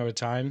that long of a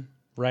time,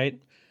 right?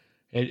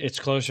 It's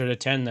closer to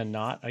 10 than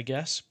not, I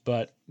guess.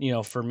 But,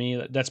 for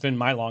me, that's been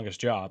my longest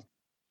job,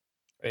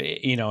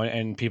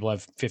 and people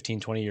have 15,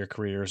 20-year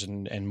careers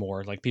and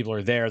more. Like, people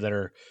are there that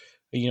are,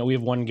 we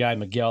have one guy,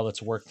 Miguel,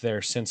 that's worked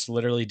there since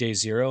literally day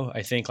zero.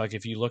 I think, like,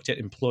 if you looked at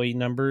employee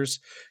numbers,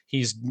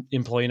 he's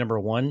employee number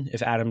 1.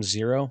 If Adam's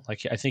 0,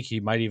 like, I think he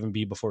might even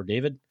be before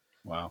David.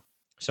 Wow.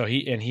 So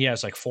he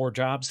has like 4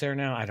 jobs there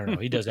now. I don't know.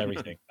 He does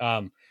everything.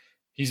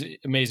 He's an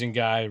amazing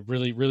guy,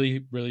 really,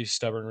 really, really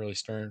stubborn, really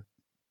stern.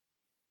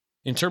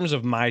 In terms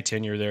of my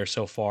tenure there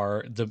so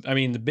far,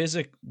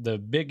 the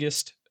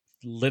biggest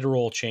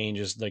literal change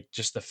is like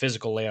just the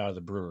physical layout of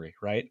the brewery,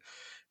 right?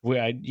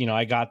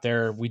 I got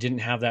there, we didn't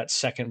have that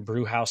second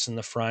brew house in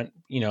the front,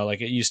 like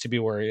it used to be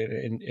where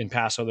in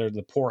Paso there,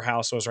 the pour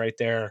house was right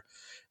there.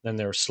 Then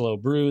there was Slow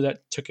Brew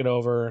that took it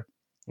over.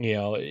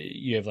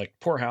 You have like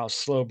pour house,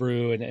 Slow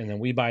Brew, and then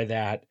we buy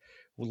that,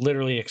 we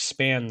literally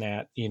expand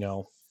that,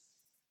 the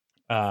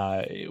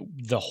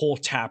whole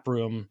tap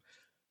room,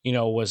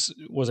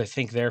 was I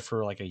think there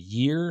for like a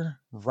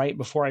year right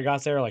before I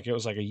got there. Like it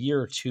was like a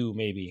year or 2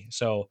 maybe.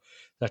 So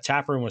the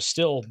tap room was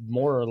still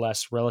more or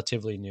less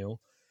relatively new.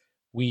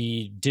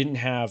 We didn't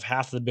have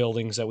half the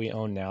buildings that we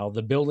own now.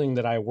 The building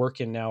that I work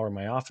in now, where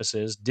my office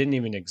is, didn't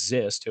even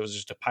exist. It was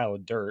just a pile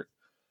of dirt.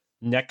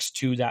 Next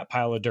to that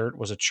pile of dirt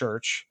was a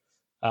church.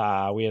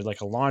 We had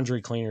like a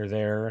laundry cleaner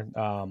there.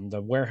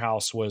 The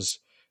warehouse was,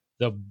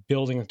 the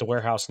building that the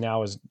warehouse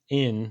now is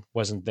in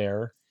wasn't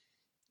there.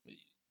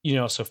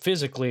 So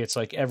physically it's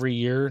like every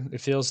year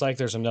it feels like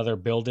there's another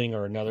building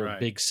or another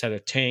big set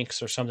of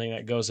tanks or something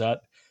that goes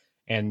up.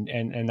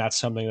 And that's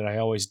something that I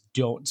always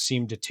don't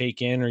seem to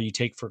take in, or you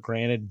take for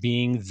granted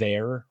being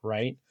there,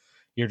 right?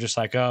 You're just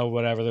like, oh,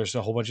 whatever. There's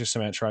a whole bunch of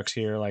cement trucks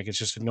here. Like, it's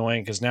just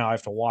annoying because now I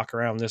have to walk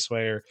around this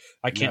way, or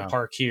I can't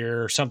park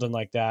here, or something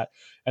like that.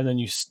 And then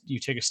you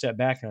take a step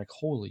back and you're like,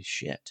 holy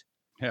shit.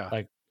 Yeah.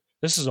 Like,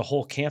 this is a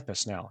whole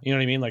campus now. You know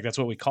what I mean? Like, that's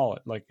what we call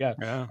it. Like,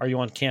 yeah. Are you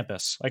on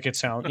campus? Like, it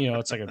sounds,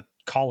 it's like a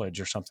college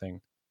or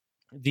something.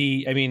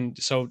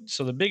 So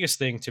the biggest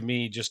thing to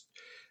me, just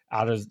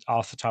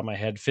off the top of my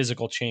head,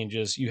 physical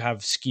changes. You have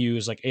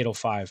SKUs like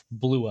 805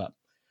 blew up.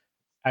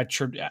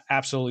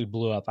 Absolutely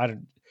blew up.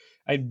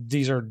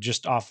 These are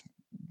just off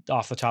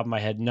the top of my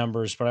head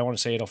numbers, but I want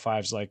to say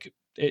 805 is like,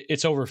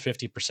 it's over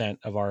 50%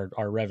 of our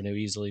revenue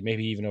easily,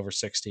 maybe even over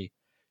 60.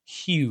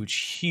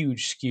 Huge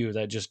SKU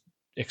that just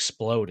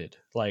exploded.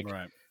 Like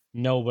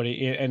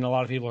nobody, and a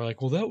lot of people are like,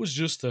 well, that was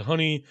just the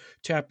honey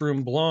tap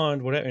room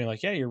blonde, whatever. And you're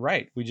like, yeah, you're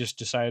right. We just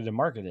decided to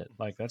market it.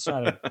 Like, that's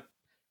not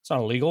it's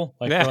not illegal.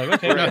 Like, we're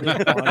like,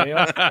 okay,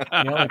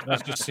 like,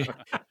 let's just see,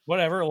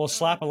 whatever. We'll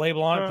slap a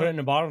label on it, put it in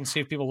a bottle, and see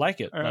if people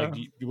like it. Like,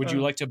 would you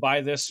like to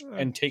buy this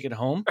and take it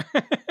home?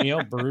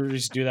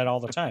 Breweries do that all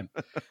the time.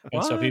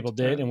 And so people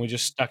did, and we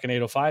just stuck an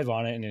 805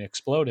 on it, and it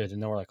exploded.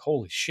 And then we're like,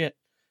 holy shit,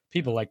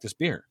 people like this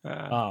beer.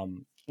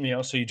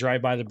 So you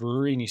drive by the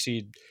brewery and you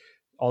see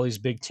all these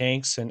big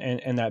tanks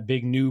and that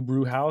big new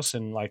brew house,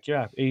 and like,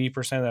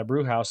 80% of that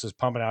brew house is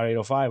pumping out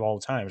 805 all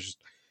the time. It's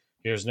just,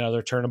 here's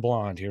another turn of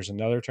blonde. Here's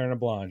another turn of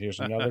blonde. Here's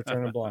another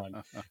turn of blonde.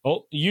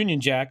 Oh, Union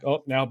Jack.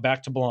 Oh, now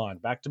back to blonde.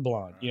 Like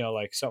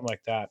something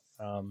like that.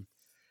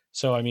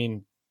 So, I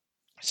mean,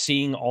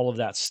 seeing all of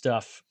that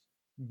stuff,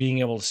 being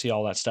able to see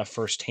all that stuff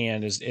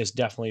firsthand is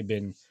definitely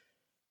been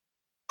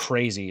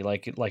crazy.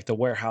 Like the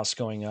warehouse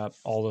going up,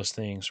 all those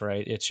things,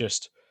 right? It's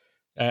just,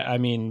 I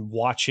mean,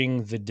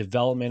 watching the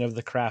development of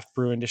the craft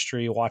brew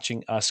industry,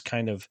 watching us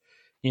kind of,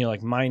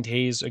 like Mind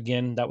Haze,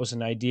 again, that was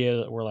an idea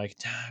that we're like,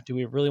 do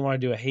we really want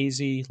to do a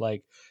hazy?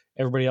 Like,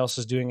 everybody else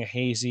is doing a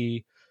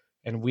hazy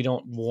and we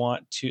don't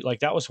want to. Like,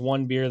 that was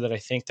one beer that I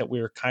think that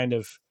we were kind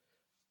of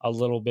a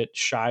little bit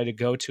shy to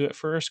go to at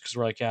first, because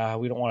we're like,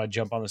 we don't want to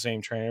jump on the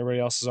same train everybody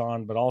else is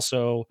on, but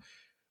also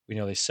we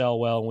know they sell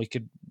well,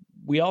 and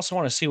we also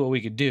want to see what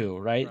we could do,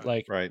 right?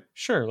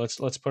 Sure,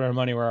 let's put our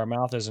money where our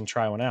mouth is and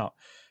try one out.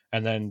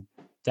 And then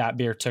that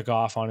beer took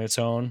off on its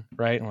own,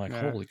 right? And we're like,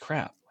 holy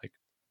crap. Like,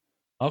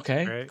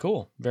 okay,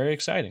 cool. Very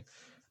exciting.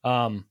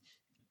 I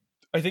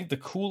think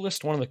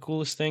one of the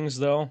coolest things,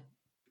 though,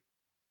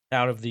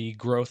 out of the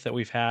growth that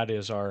we've had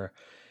is our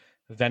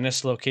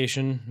Venice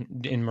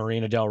location in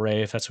Marina del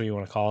Rey, if that's what you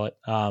want to call it.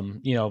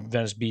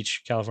 Venice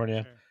Beach,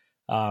 California.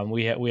 Sure.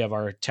 We have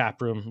our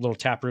little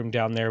tap room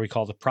down there. We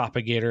call it the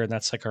Propagator, and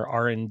that's like our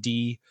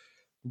R&D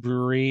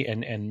brewery.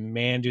 And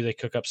man, do they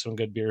cook up some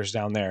good beers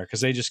down there,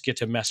 because they just get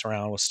to mess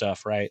around with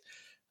stuff, right?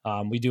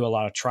 We do a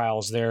lot of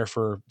trials there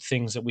for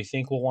things that we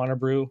think we'll want to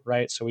brew,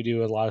 right? So we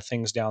do a lot of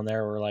things down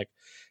there. We're like,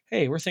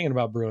 hey, we're thinking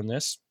about brewing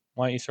this.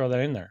 Why don't you throw that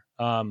in there?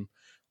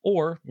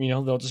 Or,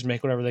 they'll just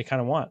make whatever they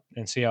kind of want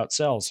and see how it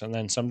sells. And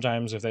then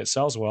sometimes if it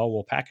sells well,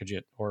 we'll package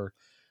it or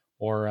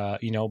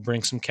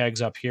bring some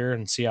kegs up here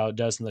and see how it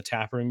does in the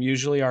tap room.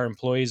 Usually our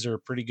employees are a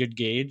pretty good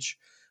gauge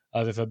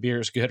of if a beer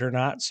is good or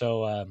not.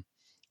 So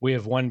we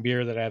have one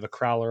beer that I have a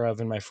crowler of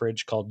in my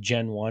fridge called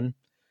Gen 1,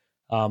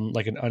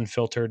 like an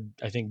unfiltered,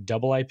 I think,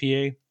 double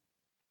IPA.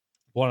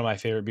 One of my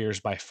favorite beers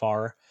by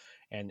far.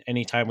 And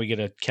anytime we get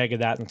a keg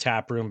of that in the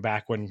tap room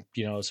back when,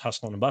 it's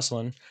hustling and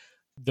bustling,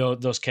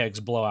 those kegs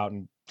blow out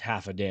in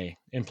half a day.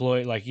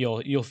 Employees like,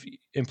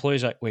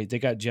 wait, they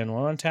got Gen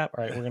 1 on tap?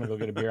 All right, we're going to go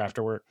get a beer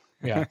after work.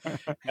 Yeah.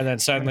 And then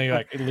suddenly you're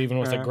like leaving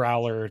with a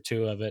growler or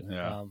two of it.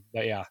 Yeah.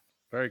 But yeah.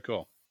 Very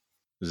cool.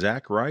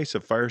 Zack Rice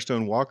of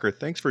Firestone Walker,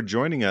 thanks for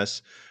joining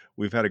us.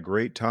 We've had a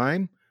great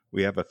time.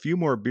 We have a few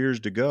more beers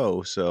to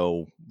go,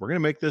 so we're going to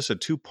make this a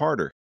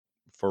two-parter.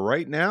 For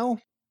right now,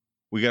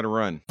 we got to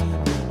run.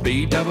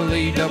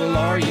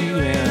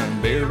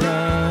 B-double-E-double-R-U-N, beer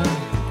run.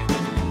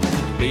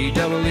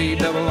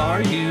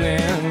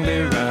 B-double-E-double-R-U-N,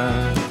 beer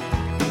run.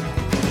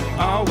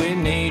 All we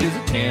need is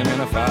a 10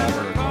 and a 5,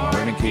 or a car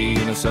and a key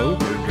and a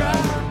sober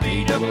driver.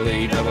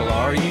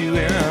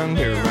 B-double-E-double-R-U-N,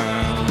 beer run.